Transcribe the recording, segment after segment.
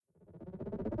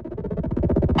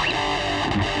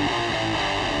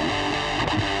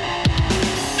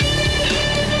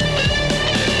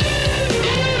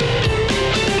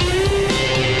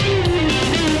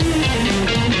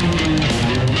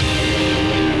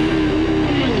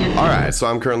All right, so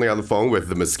I'm currently on the phone with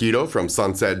the Mosquito from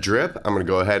Sunset Drip. I'm going to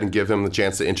go ahead and give him the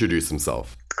chance to introduce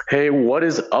himself. Hey, what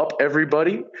is up,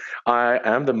 everybody? I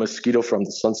am the Mosquito from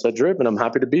the Sunset Drip, and I'm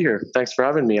happy to be here. Thanks for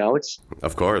having me, Alex.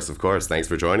 Of course, of course. Thanks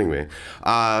for joining me.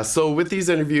 So with these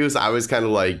interviews, I always kind of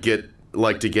like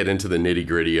to get into the nitty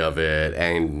gritty of it,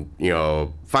 and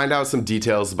find out some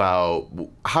details about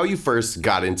how you first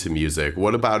got into music.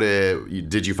 What about it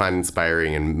did you find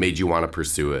inspiring and made you want to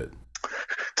pursue it?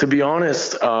 To be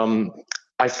honest,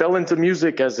 I fell into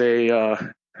music as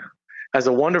a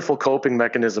wonderful coping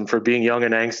mechanism for being young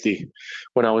and angsty.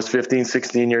 When I was 15,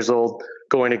 16 years old,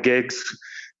 going to gigs,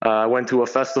 I went to a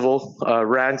festival,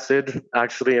 Rancid,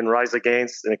 actually, in Rise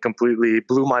Against, and it completely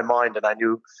blew my mind, and I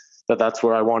knew that that's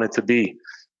where I wanted to be.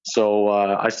 So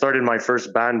I started my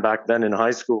first band back then in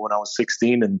high school when I was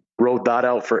 16 and rode that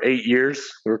out for 8 years.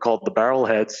 We were called the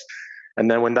Barrelheads.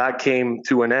 And then when that came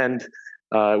to an end,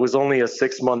 it was only a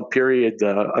 6-month period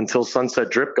until Sunset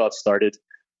Drip got started.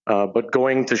 But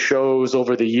going to shows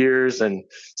over the years and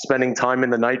spending time in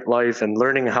the nightlife and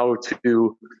learning how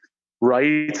to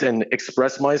write and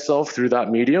express myself through that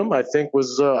medium, I think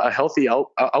was a healthy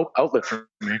outlet for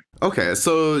me. Okay,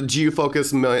 so do you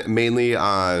focus mainly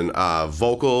on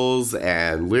vocals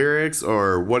and lyrics,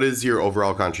 or what is your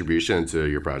overall contribution to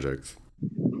your projects?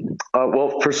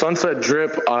 Well, for Sunset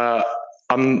Drip,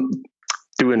 I'm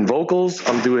doing vocals,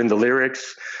 I'm doing the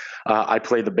lyrics. I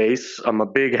play the bass. I'm a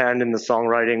big hand in the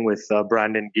songwriting with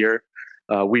Brandon Gear.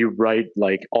 We write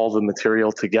like all the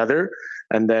material together,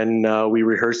 and then we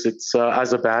rehearse it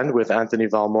as a band with Anthony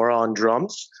Valmora on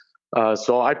drums.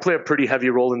 So I play a pretty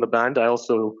heavy role in the band. I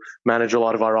also manage a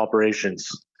lot of our operations.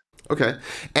 Okay,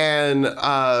 and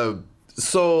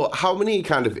so how many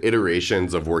kind of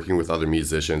iterations of working with other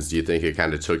musicians do you think it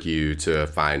kind of took you to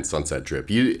find Sunset Drip?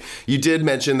 You did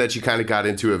mention that you kind of got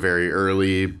into it very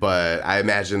early, but I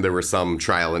imagine there was some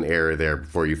trial and error there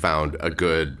before you found a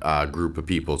good group of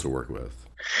people to work with.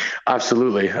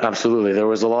 Absolutely, absolutely. There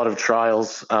was a lot of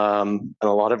trials and a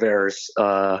lot of errors.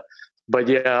 But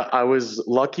yeah, I was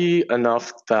lucky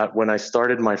enough that when I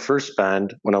started my first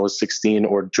band when I was 16,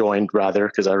 or joined rather,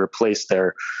 because I replaced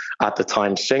their at the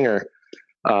time singer,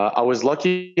 I was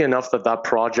lucky enough that that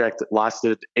project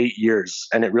lasted 8 years,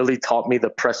 and it really taught me the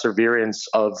perseverance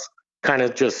of kind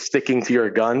of just sticking to your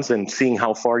guns and seeing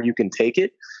how far you can take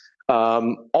it.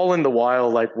 All in the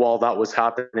while, like while that was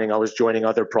happening, I was joining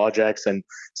other projects and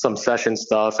some session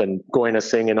stuff and going to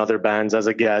sing in other bands as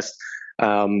a guest.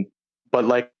 But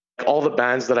like all the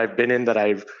bands that I've been in that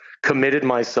I've committed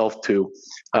myself to,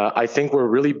 I think we're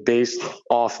really based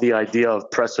off the idea of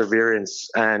perseverance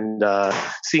and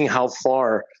seeing how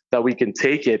far that we can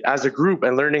take it as a group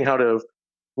and learning how to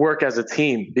work as a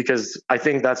team, because I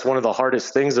think that's one of the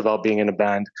hardest things about being in a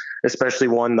band, especially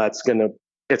one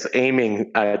it's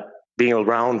aiming at being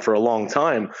around for a long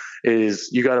time, is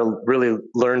you got to really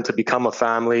learn to become a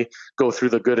family, go through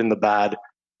the good and the bad,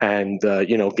 and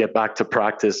get back to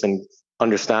practice and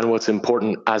understand what's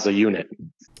important as a unit.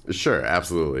 Sure,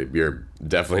 absolutely. You're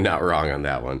definitely not wrong on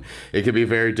that one. It can be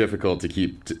very difficult to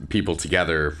keep people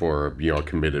together for, a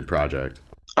committed project.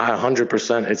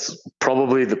 100%. It's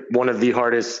probably one of the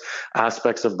hardest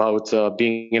aspects about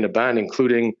being in a band,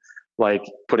 including like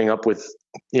putting up with,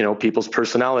 people's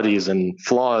personalities and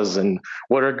flaws and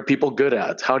what are people good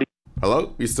at.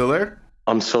 Hello? You still there?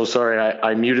 I'm so sorry.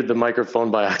 I muted the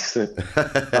microphone by accident.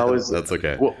 That's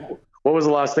okay. What was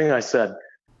the last thing I said?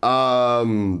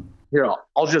 Here,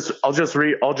 I'll just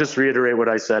reiterate what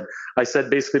I said. I said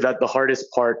basically that the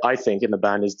hardest part, I think, in the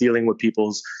band is dealing with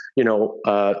people's,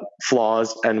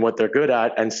 flaws and what they're good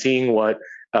at, and seeing what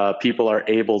people are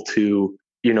able to,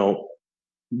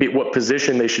 what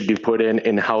position they should be put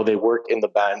in how they work in the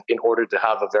band in order to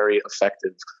have a very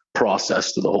effective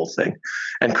process to the whole thing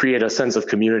and create a sense of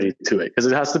community to it, because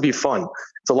it has to be fun.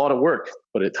 It's a lot of work,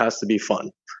 but it has to be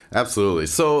fun. Absolutely.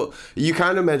 So you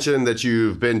kind of mentioned that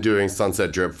you've been doing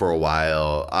Sunset Drip for a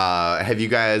while. Have you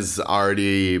guys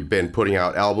already been putting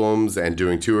out albums and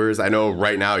doing tours? I know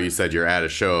right now you said you're at a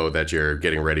show that you're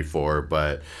getting ready for,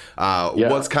 but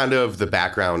What's kind of the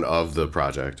background of the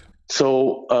project?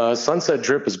 So Sunset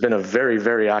Drip has been a very,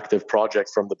 very active project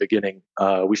from the beginning.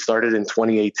 We started in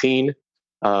 2018.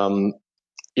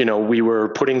 We were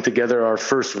putting together our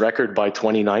first record by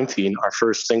 2019. Our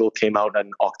first single came out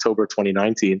in October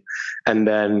 2019. And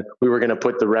then we were going to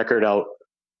put the record out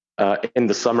in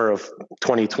the summer of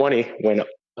 2020 when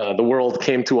the world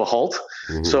came to a halt.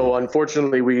 Mm-hmm. So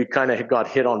unfortunately, we kind of got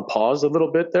hit on pause a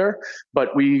little bit there.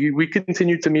 But we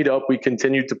continued to meet up. We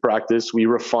continued to practice. We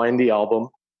refined the album.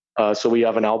 So we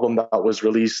have an album that was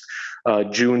released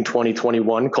June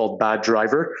 2021 called Bad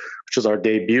Driver, which is our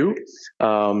debut.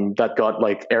 That got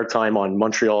like airtime on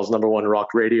Montreal's #1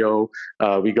 rock radio.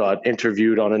 We got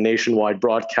interviewed on a nationwide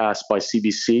broadcast by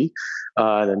CBC.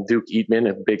 And Duke Eatman,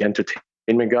 a big entertainment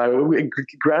guy,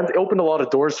 Grant opened a lot of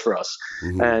doors for us.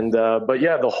 Mm-hmm. And but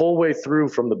yeah, the whole way through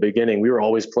from the beginning, we were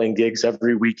always playing gigs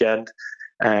every weekend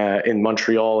in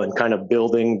Montreal and kind of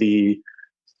building the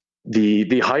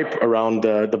hype around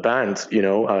the band,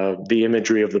 the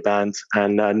imagery of the band.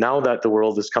 And now that the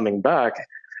world is coming back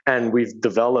and we've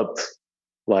developed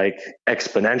like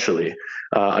exponentially,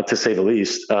 to say the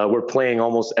least, we're playing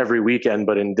almost every weekend,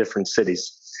 but in different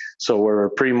cities. So we're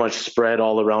pretty much spread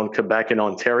all around Quebec and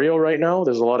Ontario right now.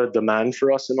 There's a lot of demand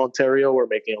for us in Ontario. We're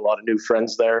making a lot of new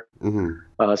friends there.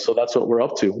 Mm-hmm. So that's what we're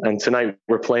up to. And tonight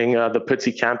we're playing the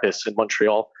Petit Campus in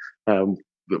Montreal.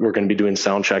 We're going to be doing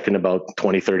sound check in about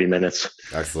 20-30 minutes.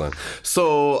 Excellent.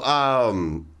 So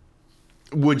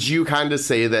would you kind of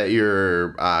say that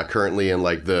you're currently in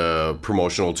like the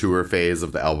promotional tour phase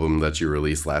of the album that you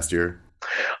released last year?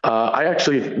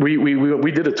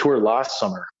 We did a tour last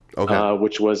summer. Okay.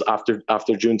 Which was after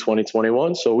June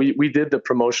 2021. So we did the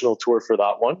promotional tour for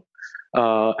that one.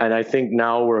 And I think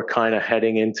now we're kind of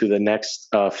heading into the next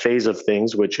phase of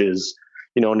things, which is,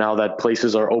 now that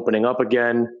places are opening up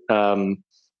again, and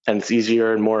it's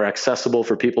easier and more accessible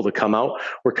for people to come out,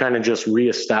 we're kind of just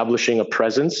reestablishing a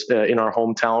presence in our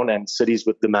hometown and cities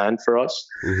with demand for us.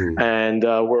 Mm-hmm. And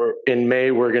in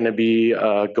May, we're going to be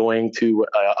going to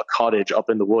a cottage up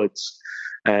in the woods.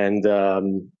 And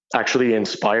actually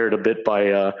inspired a bit by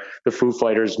the Foo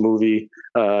Fighters movie,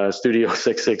 Studio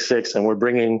 666. And we're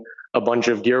bringing a bunch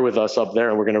of gear with us up there,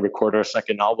 and we're going to record our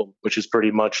second album, which is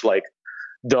pretty much like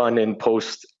done in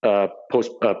post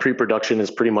pre-production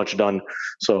is pretty much done.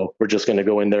 So we're just going to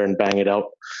go in there and bang it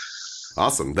out.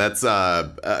 Awesome. That's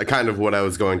kind of what I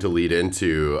was going to lead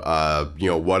into.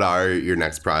 What are your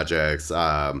next projects?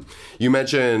 You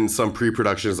mentioned some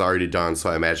pre-production is already done, so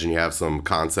I imagine you have some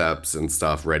concepts and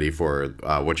stuff ready for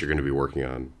what you're going to be working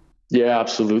on. Yeah,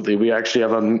 absolutely. We actually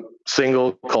have a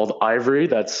single called Ivory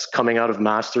that's coming out of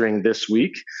mastering this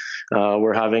week.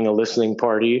 We're having a listening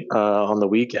party on the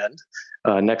weekend,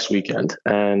 next weekend.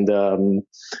 And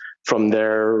from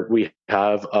there, we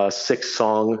have a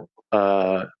 6-song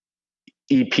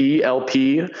EP,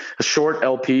 LP, a short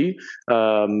LP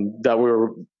that we're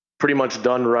pretty much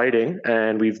done writing,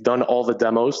 and we've done all the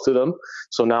demos to them.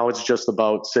 So now it's just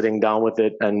about sitting down with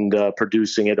it and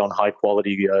producing it on high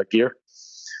quality gear.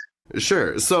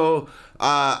 Sure. So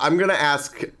I'm going to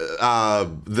ask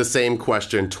the same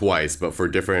question twice, but for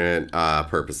different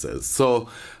purposes. So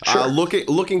sure.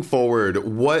 Looking forward,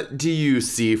 what do you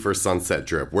see for Sunset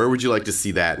Drip? Where would you like to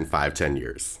see that in 5-10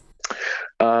 years?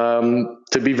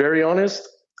 To be very honest,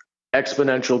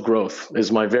 exponential growth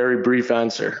is my very brief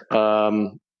answer.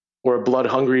 We're a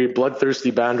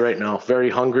bloodthirsty band right now. Very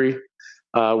hungry.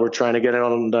 We're trying to get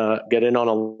in on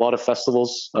a lot of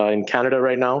festivals in Canada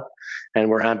right now, and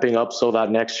we're amping up so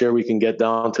that next year we can get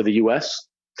down to the US.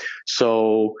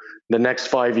 So the next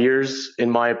 5 years, in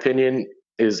my opinion,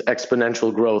 is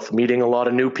exponential growth. Meeting a lot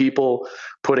of new people,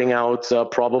 putting out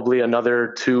probably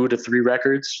another 2 to 3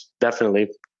 records, definitely.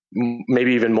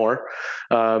 Maybe even more.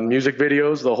 Music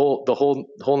videos, the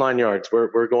whole 9 yards.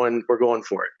 We're going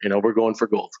for it. We're going for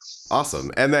gold.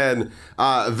 Awesome. And then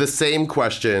the same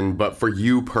question, but for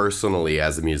you personally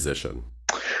as a musician.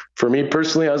 For me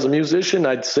personally as a musician,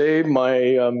 I'd say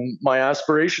my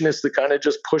aspiration is to kind of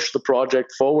just push the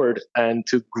project forward and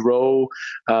to grow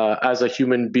as a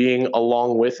human being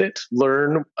along with it.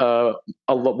 Learn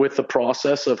with the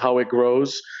process of how it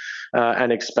grows.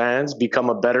 And expands, become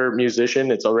a better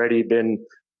musician. It's already been,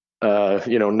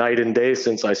 night and day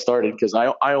since I started, because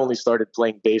I only started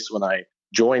playing bass when I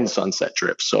joined Sunset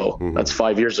Drip. So that's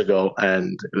 5 years ago.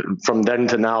 And from then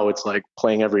to now, it's like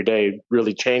playing every day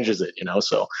really changes it,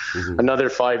 So another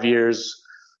 5 years,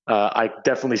 I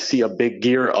definitely see a big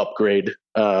gear upgrade.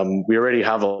 We already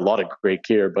have a lot of great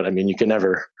gear, but I mean, you can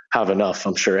never have enough.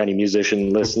 I'm sure any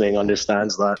musician listening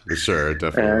understands that. For sure,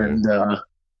 definitely. And,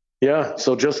 yeah,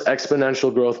 so just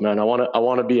exponential growth, man. I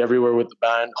want to be everywhere with the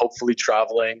band, hopefully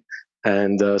traveling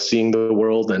and seeing the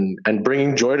world and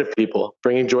bringing joy to people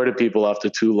after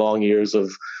 2 long years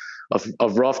of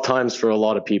rough times for a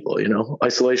lot of people.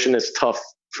 Isolation is tough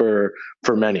for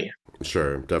many.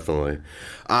 Sure, definitely.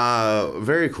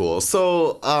 Very cool.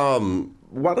 So,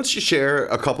 why don't you share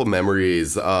a couple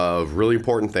memories of really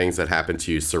important things that happened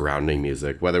to you surrounding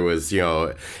music, whether it was,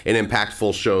 an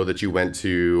impactful show that you went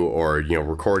to or,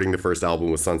 recording the first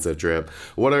album with Sunset Drip.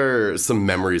 What are some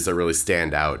memories that really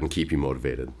stand out and keep you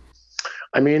motivated?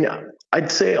 I mean,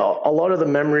 I'd say a lot of the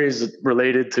memories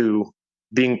related to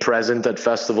being present at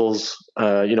festivals,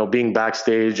 being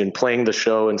backstage and playing the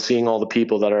show and seeing all the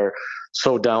people that are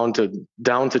so down to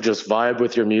just vibe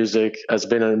with your music has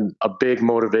been a big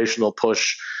motivational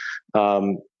push.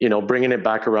 Bringing it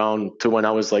back around to when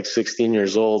I was like 16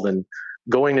 years old and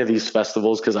going to these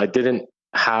festivals because I didn't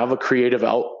have a creative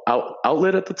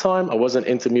outlet at the time. I wasn't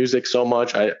into music so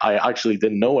much. I actually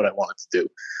didn't know what I wanted to do.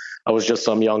 I was just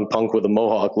some young punk with a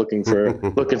mohawk looking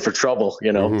for trouble,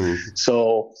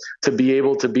 So to be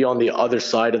able to be on the other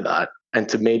side of that and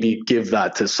to maybe give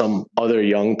that to some other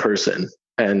young person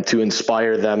and to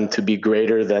inspire them to be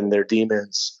greater than their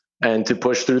demons and to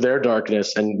push through their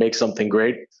darkness and make something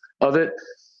great of it,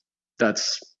 that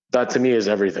to me is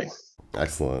everything.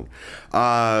 Excellent.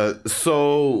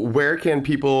 So where can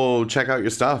people check out your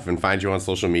stuff and find you on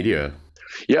social media?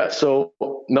 Yeah. So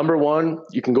number one,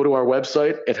 you can go to our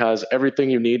website. It has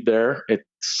everything you need there. It's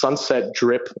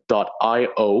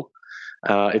sunsetdrip.io.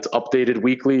 It's updated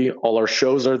weekly. All our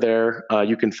shows are there.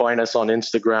 You can find us on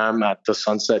Instagram at the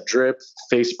Sunset Drip,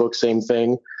 Facebook, same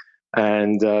thing.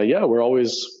 And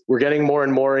we're getting more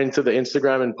and more into the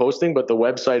Instagram and posting, but the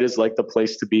website is like the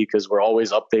place to be because we're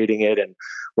always updating it. And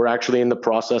we're actually in the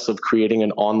process of creating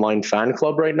an online fan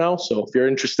club right now. So if you're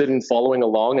interested in following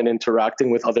along and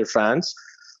interacting with other fans,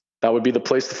 that would be the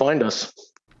place to find us.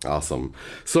 Awesome.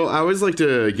 So I always like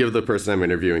to give the person I'm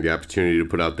interviewing the opportunity to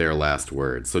put out their last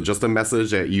words. So just a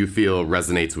message that you feel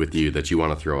resonates with you that you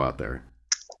want to throw out there.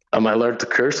 Am I allowed to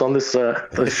curse on this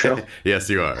show? Yes,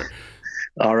 you are.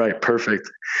 All right, perfect.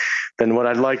 Then what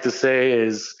I'd like to say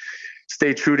is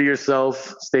stay true to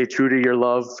yourself, stay true to your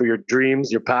love for your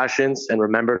dreams, your passions, and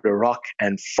remember to rock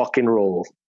and fucking roll.